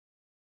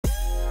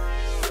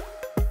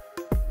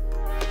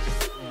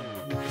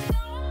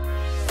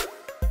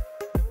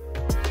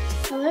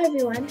Hello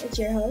everyone, it's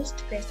your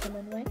host, Grace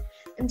Hemenway,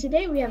 and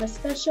today we have a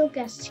special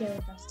guest here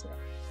with us today.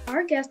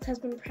 Our guest has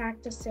been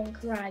practicing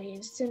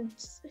karate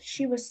since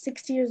she was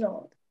 6 years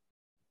old.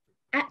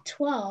 At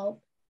 12,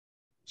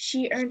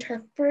 she earned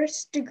her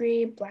first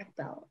degree black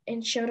belt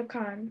in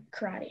Shotokan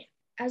karate.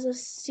 As a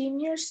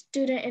senior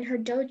student in her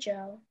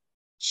dojo,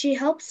 she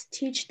helps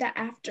teach the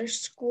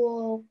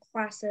after-school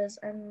classes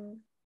and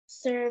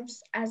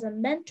serves as a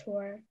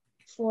mentor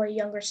for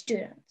younger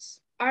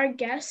students. Our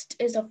guest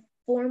is a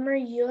former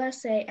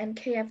USA and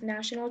KF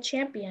national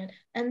champion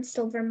and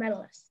silver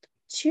medalist,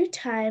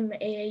 two-time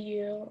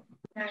AAU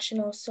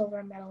national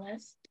silver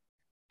medalist,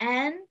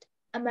 and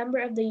a member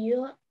of the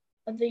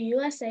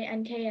USA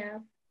and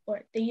KF,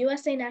 or the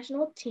USA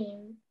national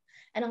team,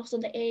 and also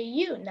the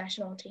AAU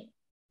national team.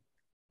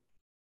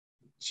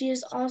 She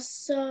is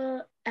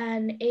also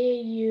an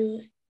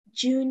AAU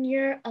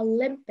Junior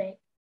Olympic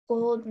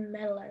gold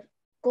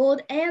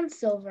and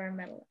silver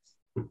medalist.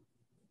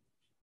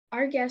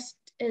 Our guest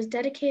is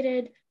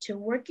dedicated to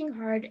working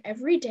hard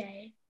every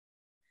day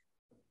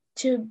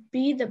to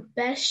be the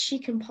best she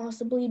can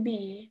possibly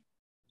be.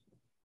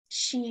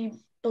 She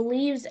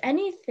believes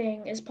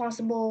anything is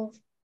possible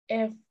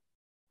if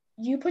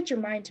you put your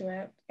mind to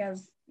it,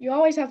 because you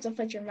always have to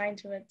put your mind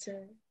to it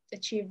to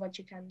achieve what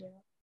you can do.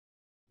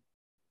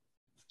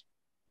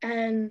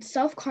 And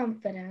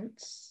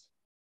self-confidence,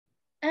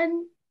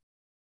 and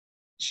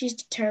she's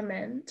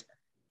determined.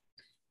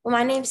 Well,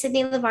 my name's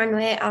Sydney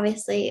Lavarnway,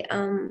 obviously.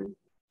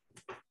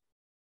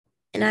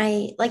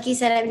 And like you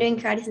said, I've been doing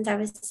karate since I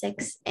was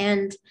 6.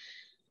 And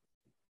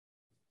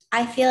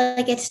I feel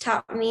like it's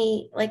taught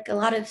me like a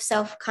lot of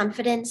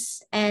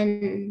self-confidence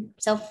and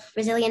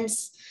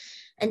self-resilience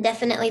and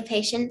definitely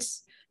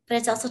patience. But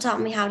it's also taught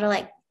me how to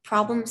like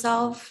problem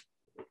solve,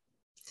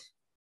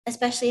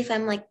 especially if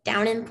I'm like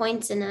down in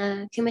points in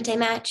a kumite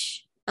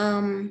match.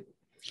 And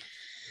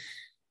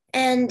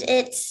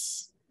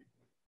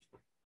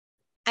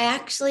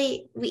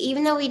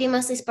even though we do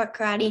mostly sport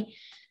karate,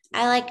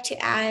 I like to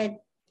add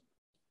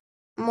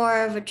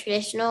more of a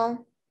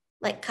traditional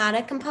like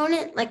kata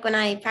component, like when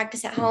I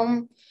practice at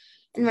home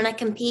and when I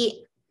compete.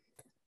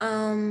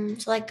 So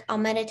like I'll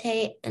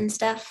meditate and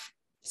stuff.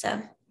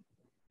 So.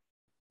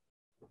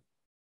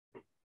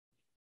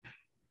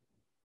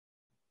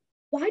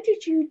 Why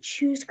did you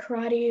choose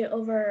karate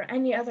over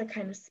any other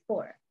kind of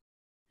sport?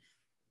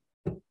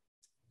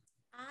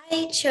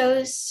 I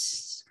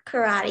chose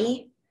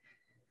karate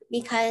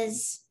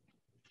because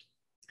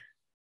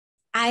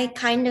I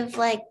kind of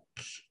like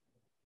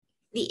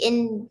the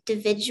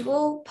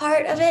individual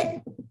part of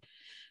it,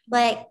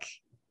 like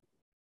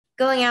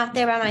going out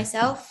there by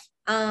myself.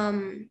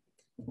 And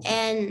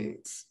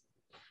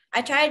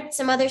I tried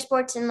some other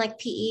sports in like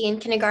PE in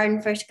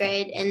kindergarten, first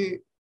grade, and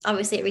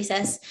obviously at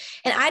recess.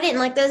 And I didn't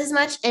like those as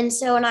much. And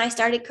so when I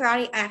started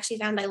karate, I actually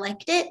found I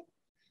liked it.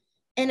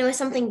 And it was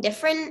something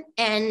different,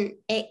 and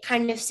it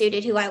kind of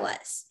suited who I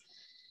was.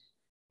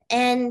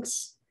 And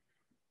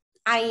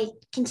I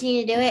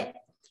continue to do it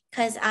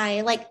because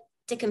I like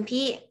to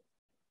compete.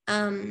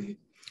 And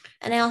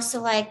I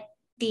also like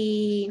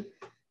the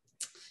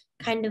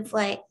kind of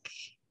like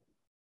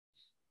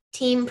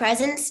team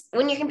presence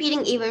when you're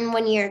competing, even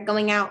when you're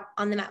going out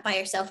on the mat by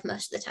yourself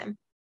most of the time.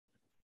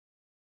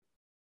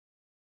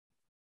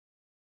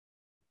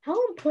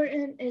 How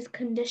important is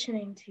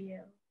conditioning to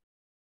you?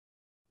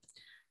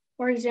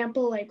 For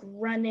example, like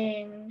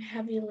running,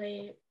 heavy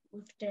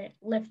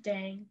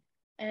lifting,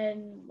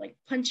 and like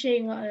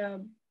punching a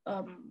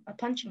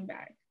punching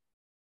bag.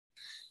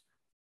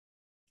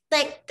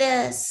 Like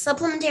the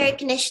supplementary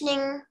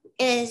conditioning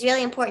is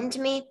really important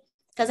to me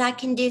because I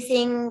can do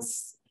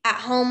things at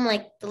home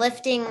like the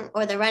lifting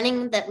or the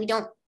running that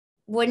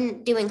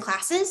wouldn't do in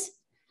classes.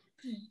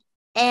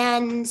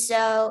 And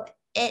so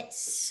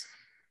it's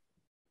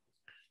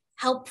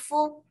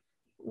helpful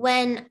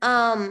when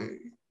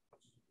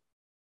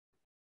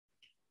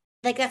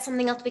like that's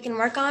something else we can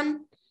work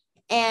on,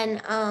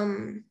 and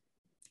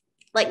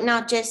like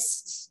not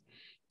just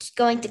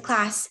going to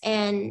class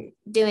and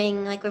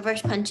doing like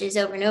reverse punches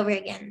over and over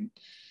again,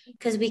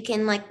 because we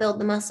can like build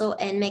the muscle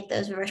and make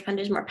those reverse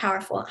punches more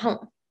powerful at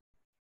home.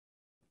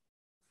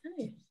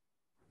 Nice.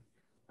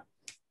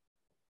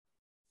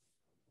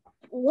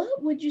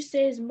 What would you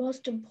say is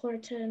most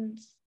important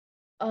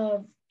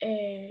of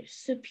a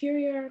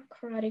superior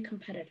karate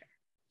competitor?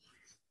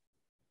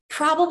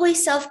 Probably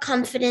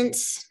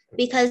self-confidence,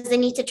 because they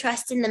need to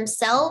trust in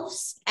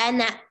themselves and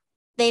that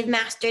they've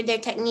mastered their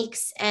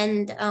techniques,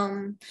 and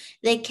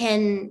they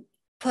can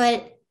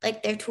put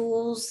like their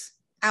tools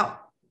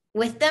out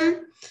with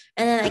them,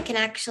 and then they can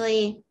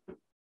actually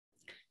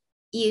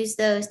use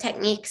those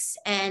techniques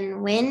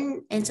and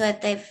win. And so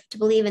that they have to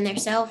believe in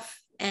themselves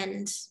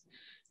and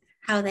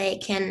how they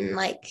can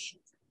like,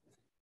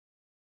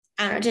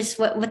 I don't know, just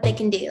what they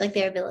can do, like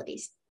their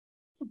abilities.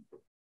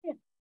 Yeah.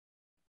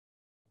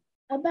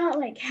 About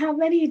like how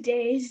many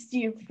days do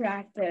you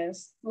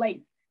practice?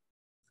 Like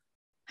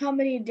how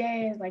many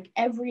days, like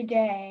every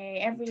day,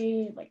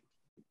 every like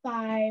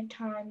 5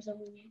 times a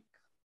week?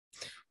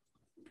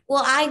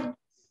 Well, I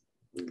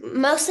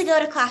mostly go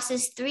to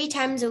classes 3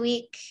 times a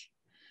week.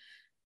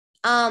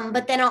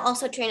 But then I'll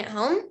also train at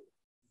home.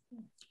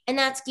 And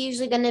that's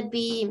usually going to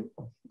be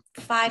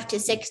 5 to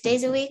 6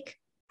 days a week.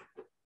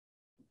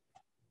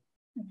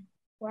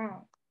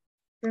 Wow.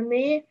 For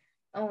me,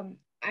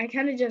 I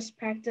kind of just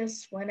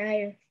practice when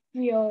I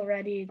feel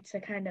ready to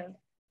kind of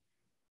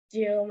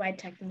do my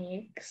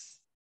techniques.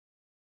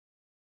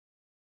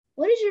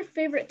 What is your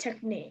favorite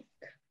technique?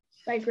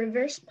 Like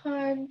reverse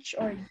punch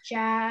or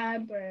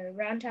jab or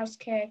roundhouse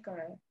kick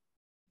or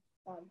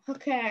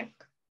hook kick?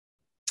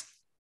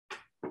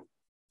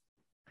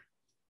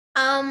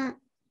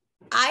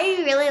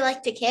 I really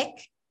like to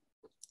kick.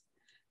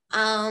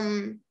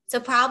 So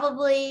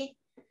probably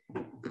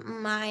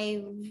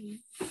my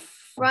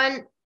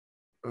front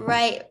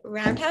right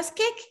roundhouse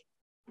kick.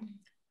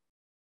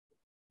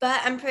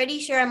 But I'm pretty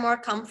sure I'm more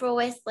comfortable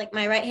with like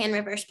my right hand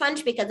reverse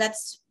punch because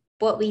that's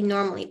what we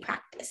normally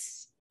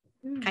practice,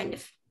 kind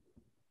of.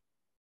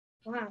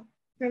 Wow.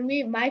 For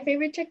me, my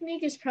favorite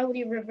technique is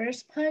probably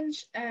reverse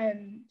punch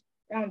and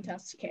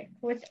roundhouse kick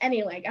with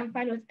any leg. I'm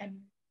fine with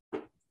any.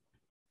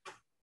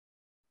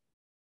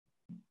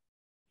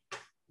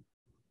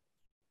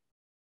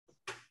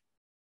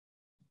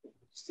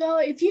 So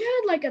if you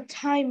had like a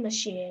time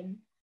machine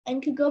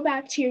and could go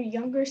back to your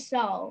younger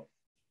self,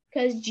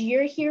 because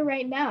you're here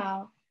right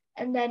now,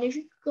 and then if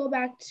you could go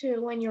back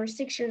to when you were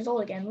 6 years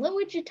old again, what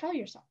would you tell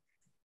yourself?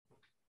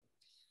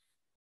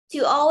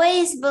 To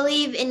always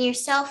believe in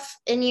yourself,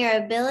 in your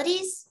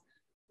abilities,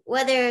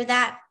 whether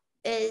that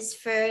is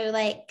for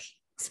like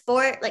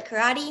sport, like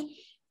karate,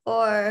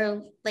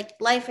 or like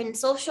life and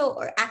social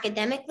or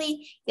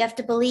academically. You have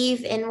to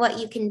believe in what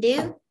you can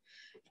do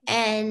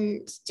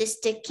and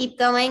just to keep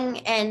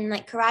going, and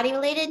like karate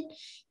related,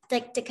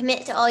 like to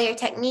commit to all your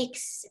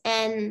techniques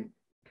and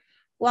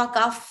walk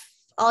off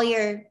all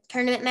your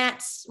tournament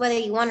mats, whether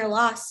you won or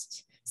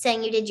lost,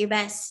 saying you did your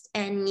best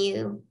and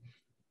you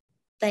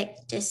like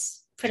just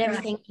put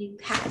everything you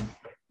had.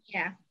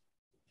 Yeah.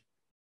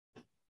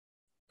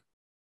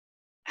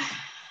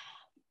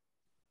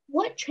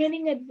 What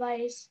training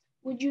advice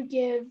would you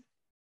give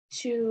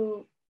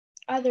to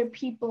other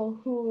people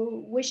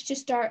who wish to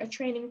start a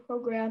training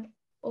program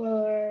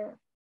or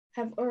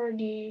have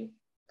already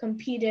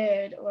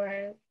competed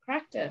or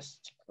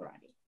practiced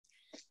karate?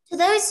 To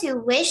those who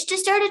wish to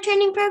start a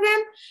training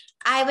program,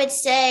 I would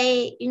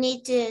say you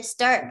need to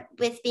start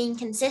with being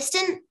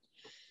consistent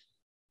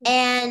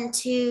and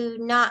to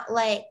not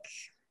like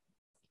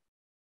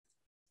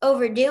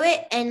overdo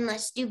it, and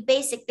let's do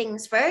basic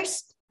things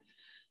first.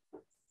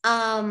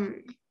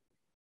 And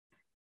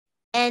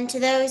to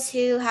those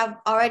who have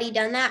already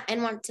done that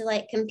and want to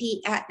like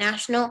compete at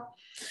national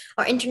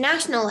or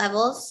international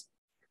levels,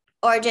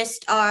 or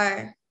just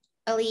are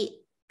elite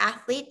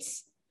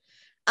athletes,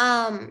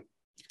 to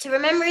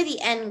remember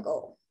the end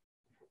goal,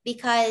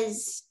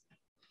 because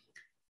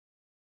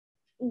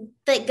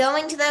like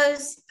going to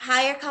those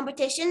higher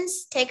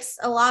competitions takes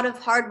a lot of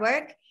hard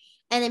work,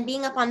 and then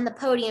being up on the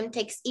podium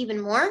takes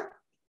even more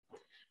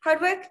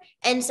hard work.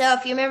 And so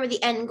if you remember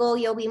the end goal,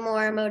 you'll be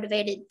more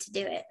motivated to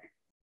do it.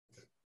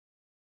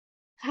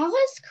 How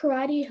has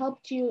karate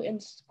helped you in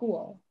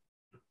school?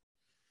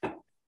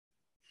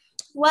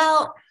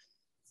 Well,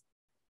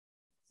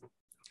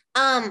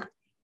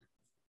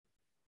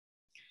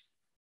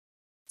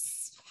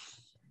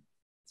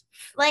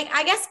 like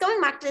I guess going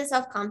back to the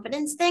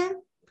self-confidence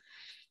thing,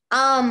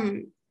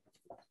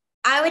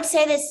 I would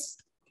say this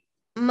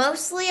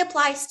mostly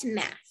applies to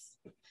math,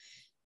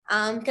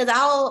 because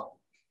I'll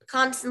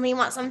constantly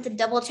want someone to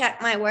double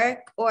check my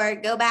work or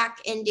go back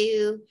and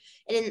do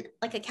it in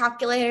like a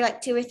calculator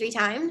like 2 or 3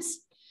 times.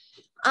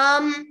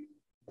 And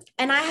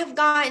I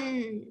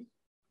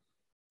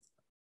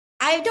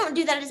don't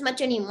do that as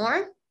much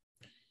anymore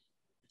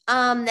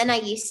than I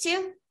used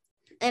to.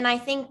 And I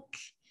think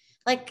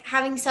like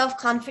having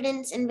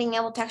self-confidence and being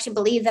able to actually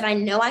believe that I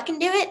know I can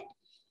do it.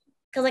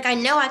 Because like I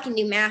know I can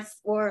do math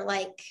or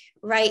like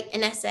write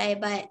an essay,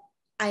 but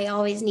I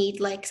always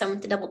need like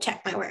someone to double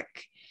check my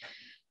work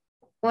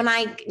when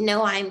I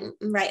know I'm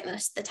right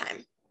most of the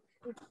time.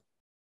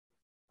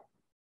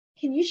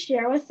 Can you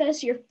share with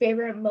us your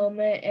favorite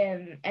moment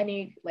in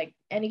any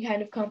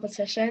kind of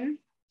competition?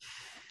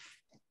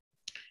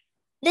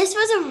 This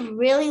was a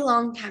really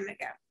long time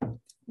ago,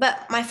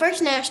 but my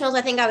first nationals,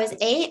 I think I was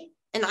 8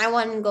 and I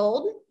won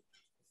gold.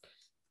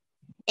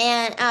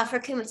 And for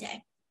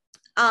Kumite,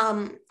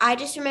 I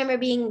just remember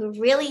being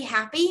really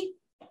happy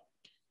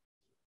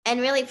and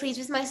really pleased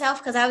with myself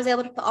because I was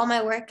able to put all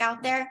my work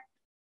out there.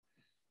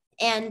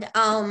 And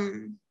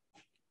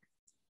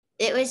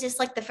it was just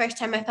like the first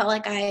time I felt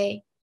like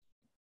I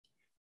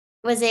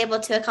was able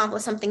to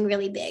accomplish something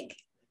really big.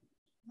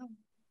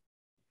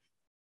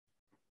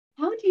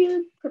 How do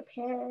you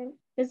prepare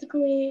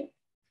physically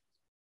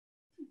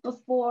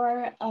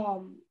before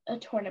a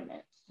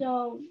tournament?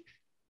 So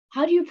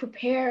how do you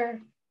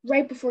prepare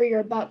right before you're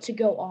about to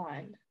go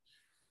on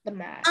the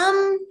mat?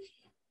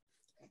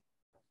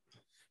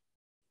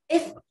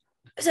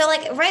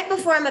 Like right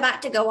before I'm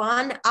about to go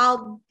on,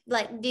 I'll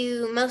like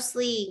do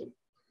mostly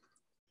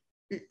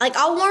like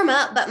I'll warm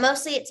up, but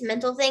mostly it's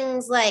mental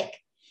things like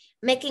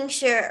making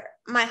sure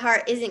my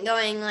heart isn't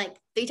going like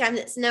 3 times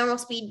its normal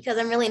speed because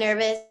I'm really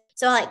nervous.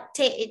 So I like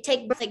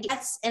take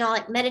breaths and I'll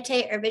like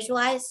meditate or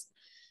visualize.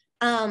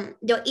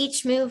 Do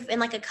each move in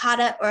like a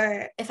kata,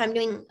 or if I'm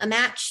doing a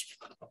match,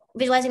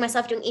 visualizing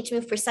myself doing each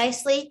move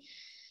precisely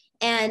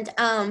and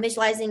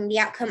visualizing the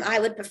outcome I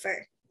would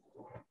prefer.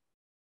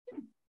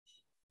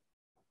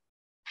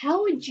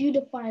 How would you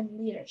define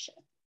leadership?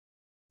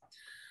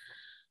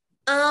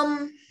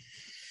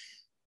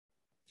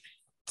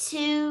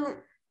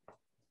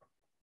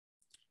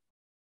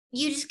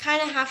 You just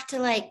kind of have to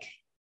like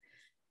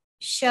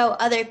show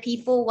other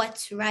people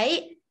what's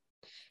right.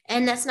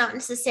 And that's not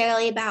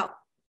necessarily about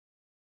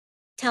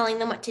telling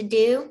them what to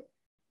do.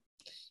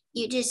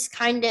 You just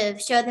kind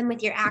of show them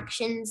with your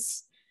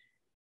actions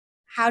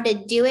how to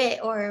do it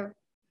or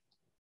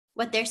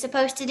what they're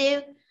supposed to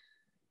do.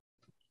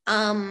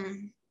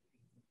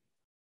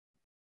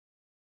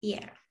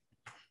 Yeah.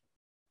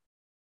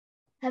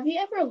 Have you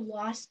ever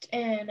lost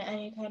in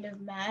any kind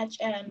of match,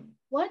 and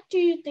what do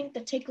you think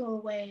the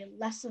takeaway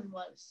lesson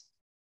was?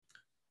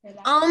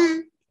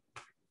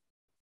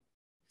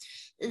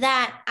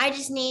 That I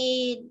just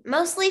need,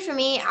 mostly for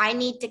me, I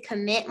need to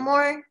commit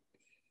more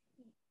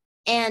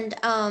and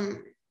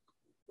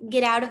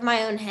get out of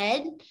my own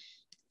head.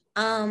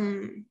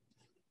 And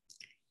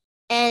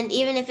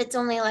even if it's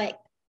only like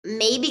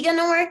maybe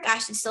gonna work, I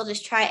should still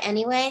just try it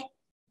anyway.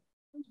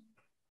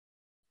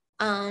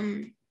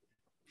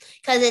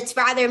 Because it's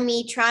rather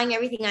me trying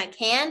everything I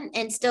can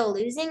and still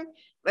losing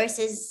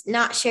versus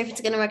not sure if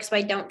it's gonna work, so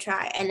I don't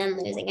try and then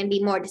losing and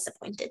be more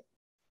disappointed.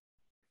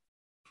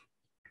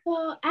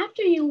 Well,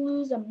 after you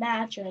lose a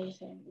match or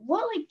anything,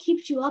 what like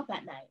keeps you up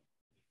at night?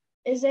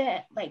 Is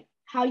it like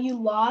how you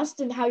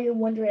lost and how you're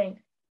wondering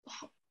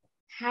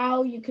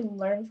how you can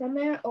learn from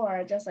it,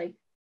 or just like,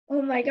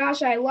 oh my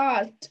gosh, I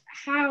lost.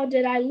 How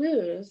did I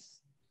lose?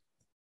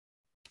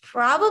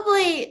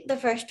 Probably the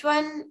first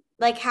one.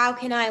 Like, how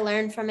can I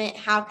learn from it?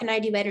 How can I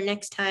do better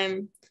next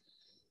time?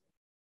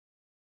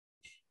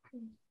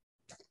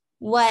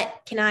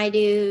 What can I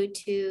do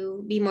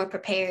to be more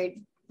prepared?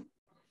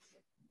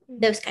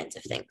 Those kinds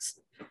of things.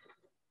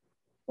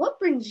 What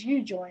brings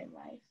you joy in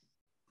life?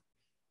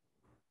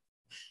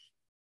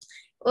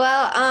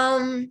 Well,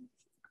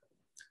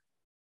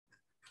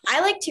 I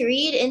like to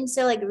read, and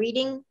so like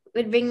reading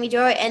would bring me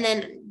joy, and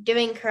then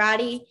doing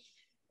karate.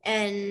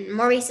 And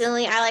more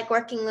recently, I like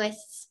working with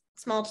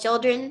small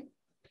children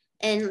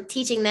and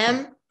teaching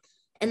them.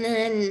 And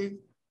then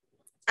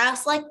I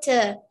also like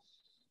to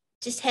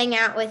just hang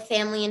out with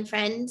family and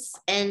friends.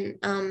 And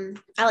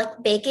I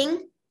like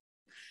baking.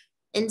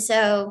 And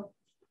so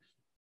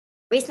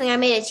recently I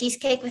made a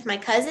cheesecake with my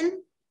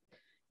cousin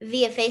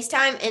via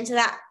FaceTime. And so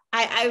that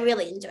I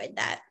really enjoyed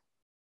that.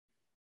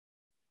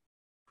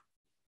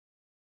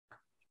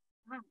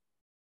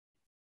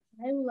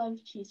 I love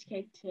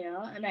cheesecake too,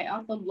 and I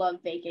also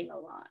love baking a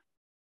lot.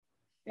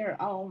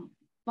 They're all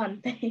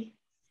fun things.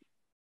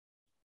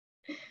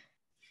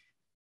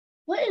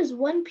 What is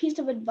one piece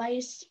of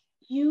advice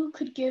you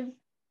could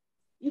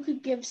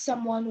give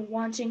someone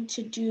wanting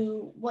to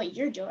do what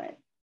you're doing?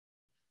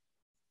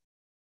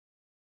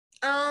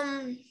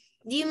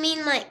 Do you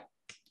mean like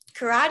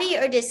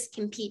karate or just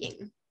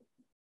competing?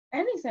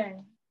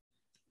 Anything.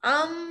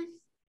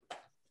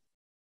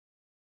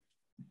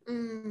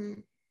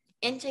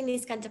 Answering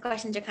these kinds of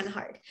questions are kind of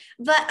hard.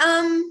 But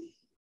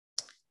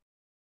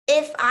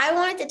if I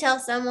wanted to tell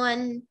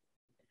someone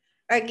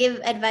or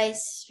give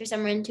advice for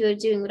someone to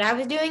doing what I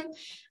was doing,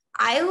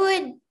 I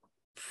would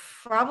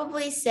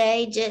probably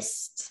say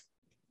just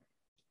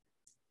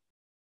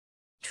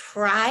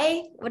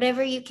try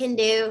whatever you can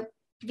do,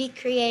 be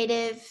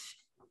creative,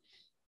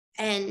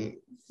 and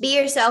be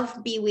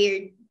yourself, be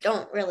weird.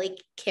 Don't really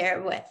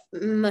care what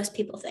most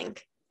people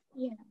think.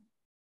 Yeah.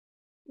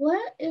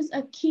 What is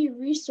a key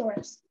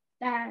resource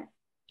that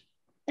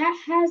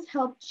has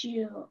helped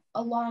you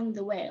along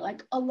the way,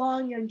 like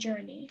along your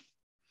journey?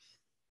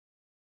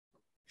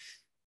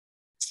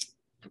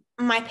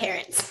 My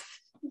parents.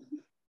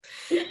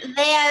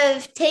 They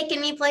have taken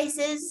me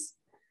places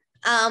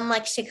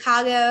like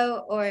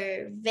Chicago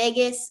or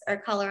Vegas or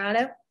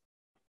Colorado.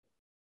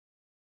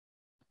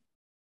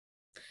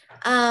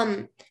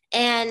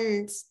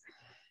 And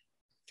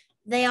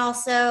they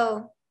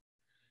also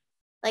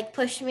like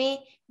push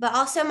me, but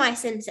also my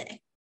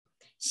sensei.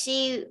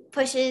 She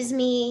pushes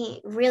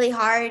me really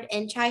hard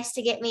and tries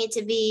to get me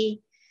to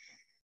be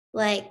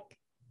like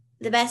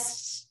the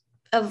best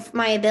of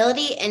my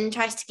ability and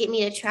tries to get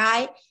me to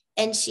try.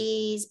 And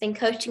she's been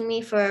coaching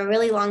me for a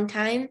really long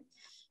time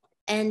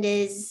and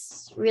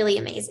is really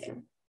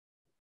amazing.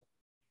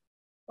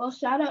 Well,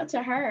 shout out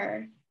to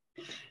her.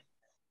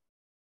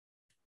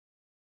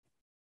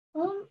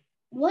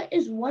 What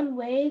is one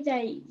way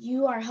that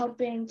you are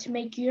helping to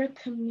make your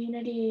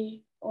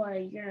community or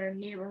your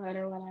neighborhood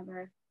or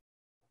whatever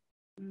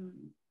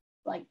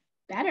like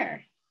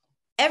better?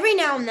 Every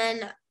now and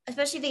then,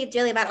 especially if it gets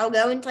really bad, I'll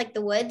go into like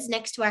the woods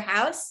next to our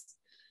house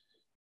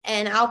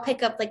and I'll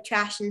pick up like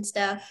trash and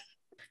stuff.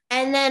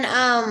 And then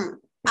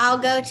I'll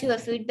go to a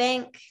food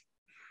bank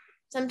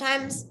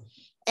sometimes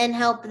and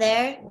help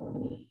there.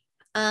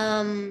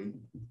 And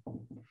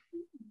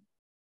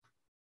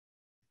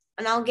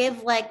I'll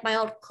give like my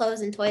old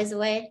clothes and toys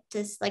away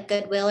to like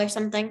Goodwill or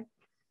something.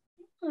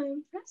 Oh,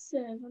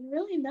 impressive and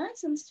really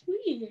nice and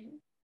sweet.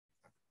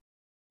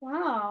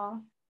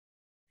 Wow.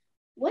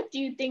 What do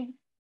you think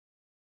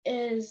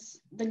is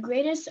the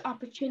greatest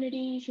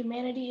opportunity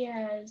humanity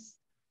has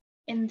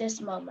in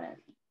this moment?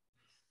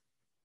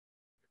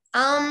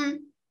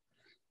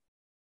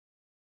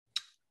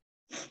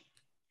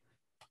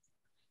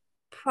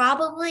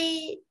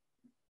 Probably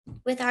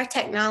with our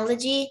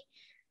technology,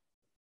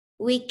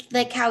 we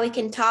like how we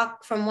can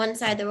talk from one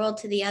side of the world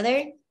to the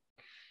other.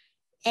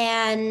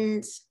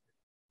 And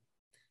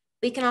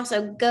we can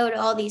also go to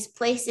all these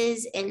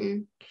places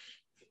in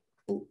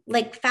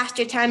like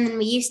faster time than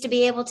we used to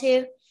be able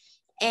to.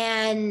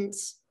 And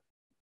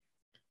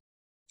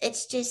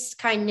it's just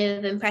kind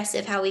of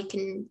impressive how we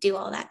can do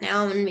all that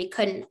now and we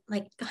couldn't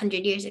like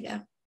 100 years ago.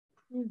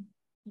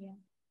 Yeah.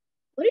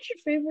 What is your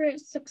favorite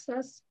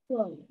success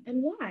quote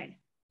and why?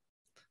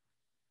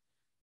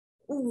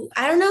 Ooh,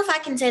 I don't know if I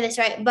can say this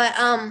right, but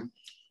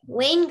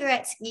Wayne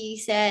Gretzky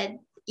said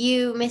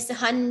you miss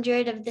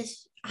 100% of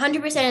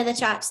the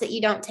shots that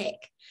you don't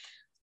take.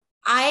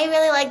 I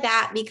really like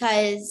that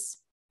because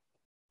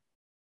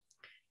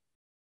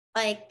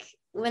like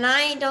when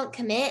I don't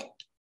commit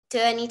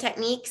to any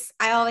techniques,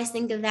 I always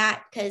think of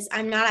that because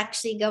I'm not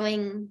actually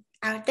going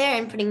out there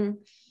and putting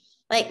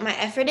like my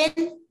effort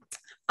in.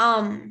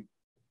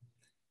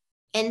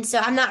 And so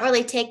I'm not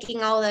really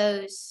taking all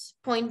those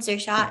points or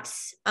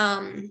shots.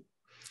 And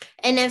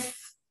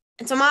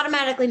so I'm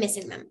automatically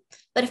missing them.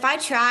 But if I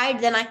tried,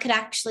 then I could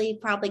actually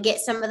probably get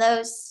some of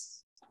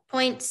those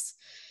points,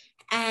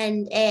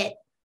 and it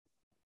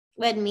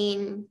would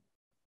mean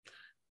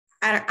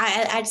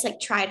I just like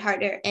tried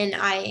harder and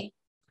I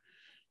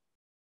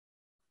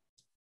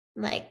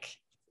like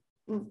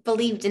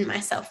believed in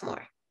myself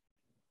more.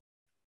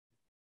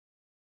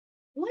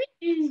 What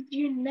is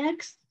your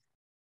next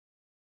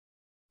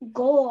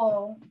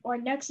goal or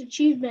next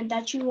achievement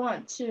that you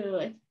want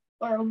to,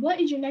 or what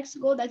is your next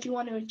goal that you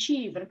want to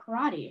achieve in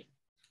karate?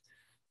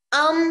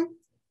 Well,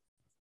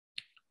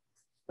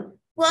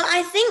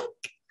 I think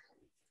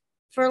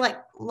for like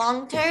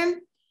long term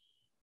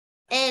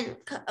and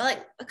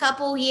like a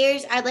couple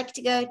years, I'd like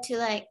to go to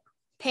like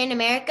Pan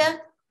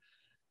America.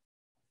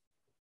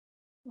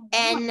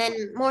 And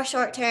then more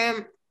short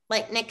term,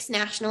 like next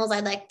nationals,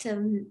 I'd like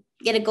to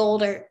get a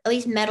gold or at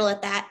least medal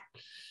at that.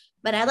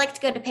 But I'd like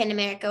to go to Pan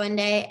America one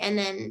day, and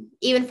then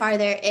even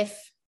farther if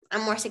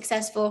I'm more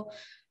successful,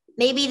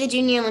 maybe the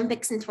Junior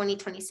Olympics in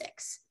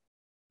 2026.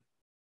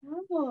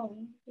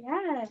 Oh,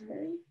 yeah.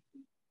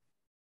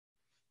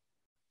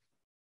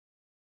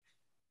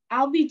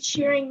 I'll be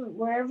cheering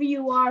wherever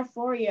you are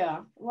for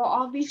you. We'll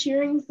all be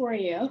cheering for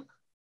you.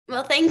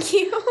 Well, thank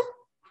you.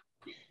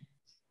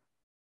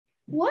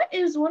 What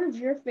is one of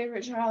your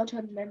favorite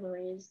childhood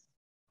memories?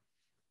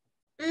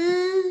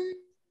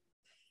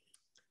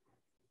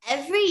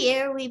 Every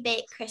year we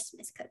bake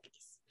Christmas cookies.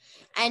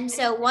 And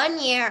so one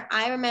year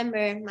I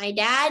remember my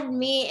dad,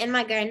 me, and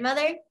my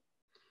grandmother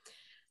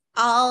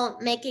all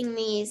making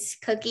these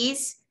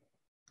cookies.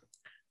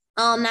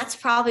 That's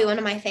probably one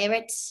of my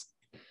favorites.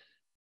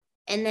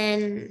 And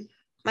then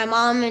my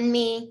mom and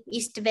me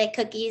used to bake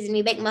cookies, and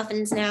we bake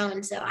muffins now.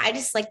 And so I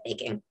just like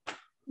baking.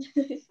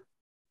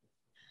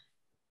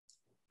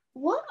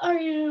 What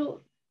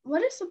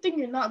is something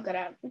you're not good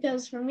at?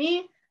 Because for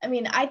me,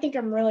 I think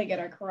I'm really good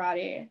at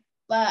karate,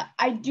 but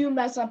I do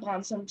mess up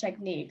on some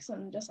techniques.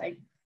 I'm just like,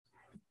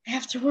 I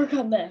have to work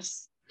on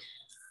this.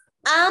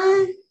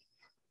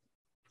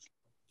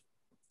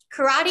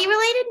 Karate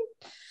related?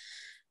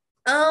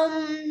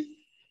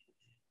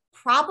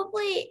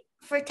 Probably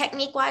for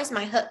technique wise,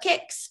 my hook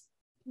kicks.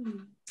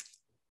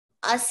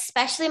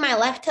 Especially my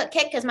left hook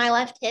kick, because my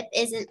left hip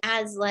isn't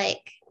as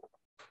like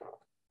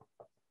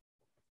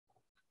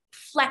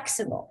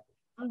flexible.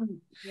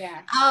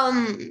 Yeah.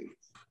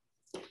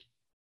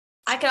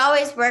 I could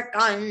always work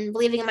on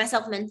believing in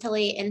myself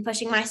mentally and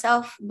pushing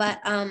myself, but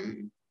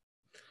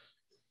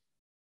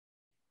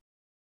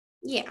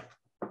yeah.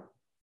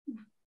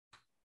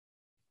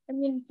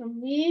 For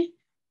me,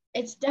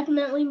 it's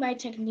definitely my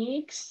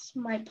techniques,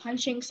 my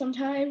punching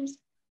sometimes.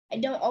 I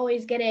don't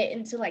always get it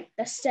into like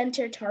the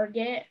center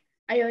target.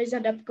 I always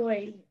end up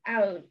going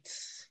out.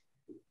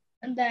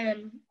 And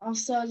then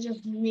also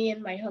just me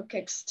and my hook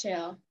kicks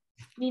too.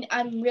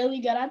 I'm really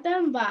good at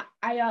them, but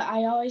I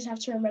always have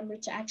to remember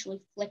to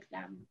actually flick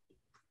them.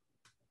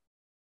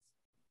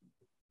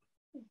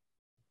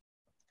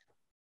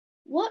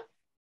 What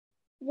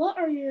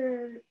are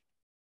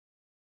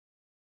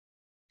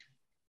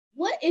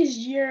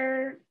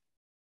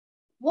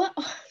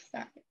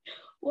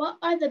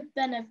the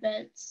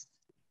benefits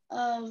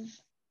of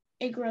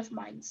a growth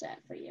mindset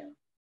for you?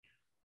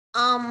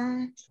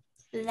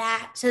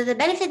 So the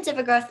benefits of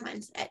a growth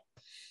mindset,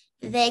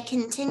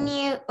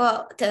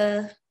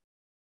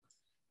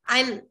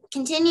 I'm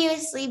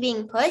continuously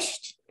being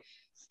pushed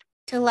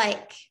to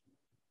like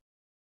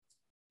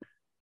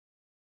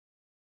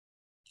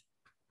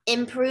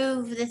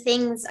improve the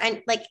things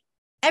I like.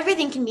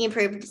 Everything can be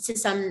improved to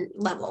some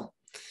level.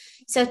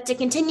 So to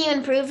continue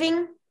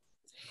improving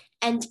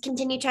and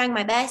continue trying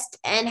my best,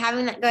 and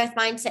having that growth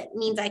mindset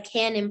means I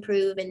can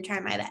improve and try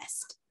my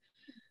best.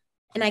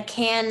 And I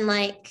can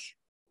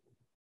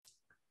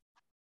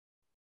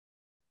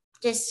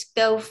just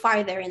go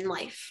farther in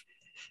life.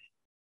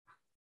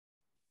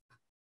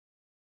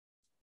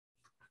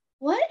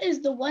 What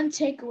is the one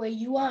takeaway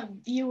you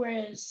want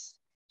viewers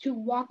to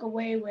walk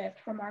away with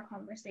from our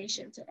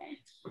conversation today?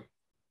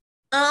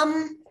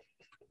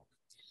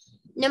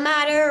 No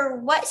matter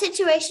what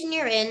situation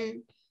you're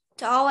in,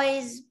 to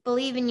always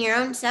believe in your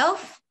own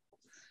self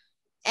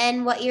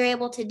and what you're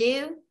able to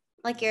do,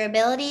 like your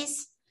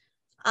abilities.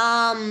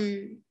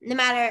 No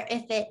matter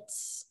if it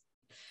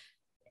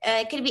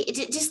could be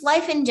just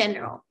life in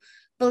general.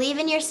 Believe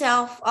in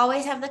yourself.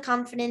 Always have the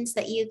confidence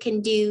that you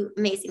can do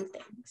amazing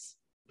things.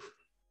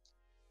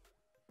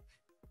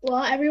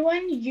 Well,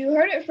 everyone, you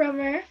heard it from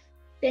her.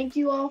 Thank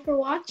you all for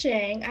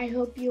watching. I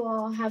hope you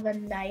all have a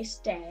nice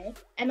day.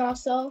 And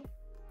also,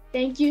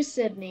 thank you,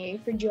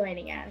 Sydney, for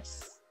joining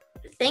us.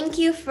 Thank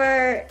you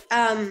for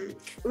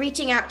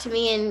reaching out to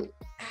me and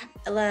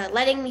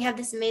letting me have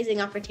this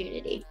amazing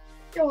opportunity.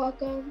 You're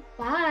welcome.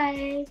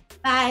 Bye.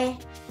 Bye.